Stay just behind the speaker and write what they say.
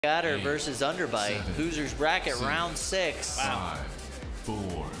Adder versus Underbite. Losers bracket round 6. Wow. 5,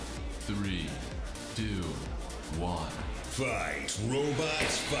 4, 3, 2, 1. Fight,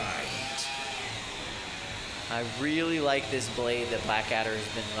 robots, fight. I really like this blade that Blackadder has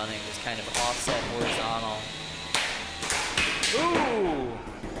been running, this kind of offset horizontal.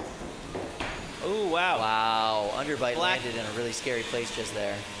 Ooh! Ooh, wow. Wow, Underbite landed in a really scary place just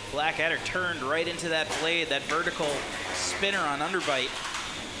there. Blackadder turned right into that blade, that vertical spinner on Underbite.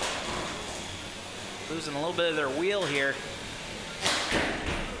 Losing a little bit of their wheel here.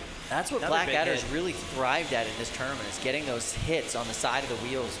 That's what Blackadder's really thrived at in this tournament, is getting those hits on the side of the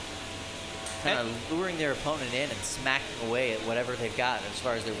wheels, kind of luring their opponent in and smacking away at whatever they've got as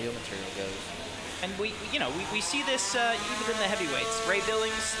far as their wheel material goes. And we see this even in the heavyweights. Ray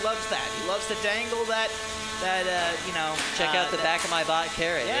Billings loves that. He loves to dangle that Check out the back of my bot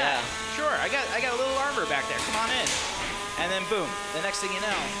carrot. Yeah. Sure. I got a little armor back there. Come on in. And then boom. The next thing you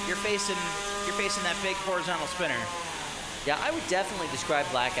know, you're facing that big horizontal spinner. Yeah, I would definitely describe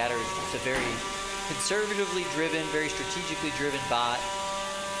Blackadder as just a very conservatively driven, very strategically driven bot.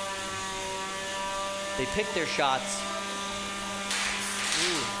 They pick their shots.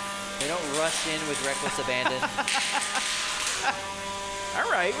 Ooh. They don't rush in with reckless abandon. All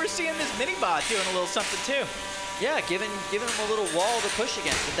right, we're seeing this mini bot doing a little something too. Yeah, giving them a little wall to push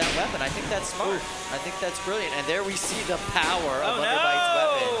against with that weapon. I think that's smart. I think that's brilliant. And there we see the power of Underbite's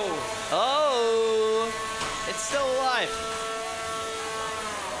weapon. Oh! It's still alive.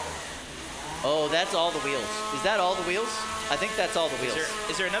 Oh, that's all the wheels. Is that all the wheels? I think that's all the wheels.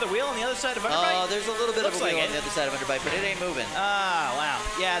 Is there another wheel on the other side of Underbite? Oh, there's a little bit of a wheel on the other side of Underbite, but it ain't moving. Ah, wow.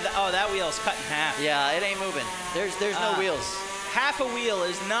 Yeah, that wheel's cut in half. Yeah, it ain't moving. There's no wheels. Half a wheel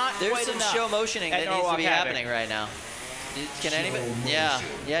is not quite enough. There's some show motioning that needs to be happening right now. Can anybody?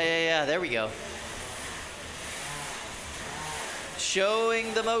 Yeah. There we go.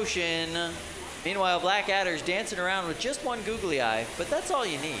 Showing the motion. Meanwhile, Blackadder's dancing around with just one googly eye, but that's all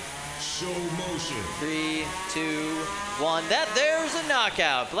you need. Show motion. 3, 2, 1. There's a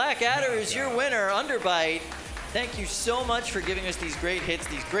knockout. Blackadder is your winner. Underbite, thank you so much for giving us these great hits,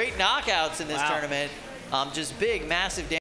 these great knockouts in this tournament. Just big, massive damage.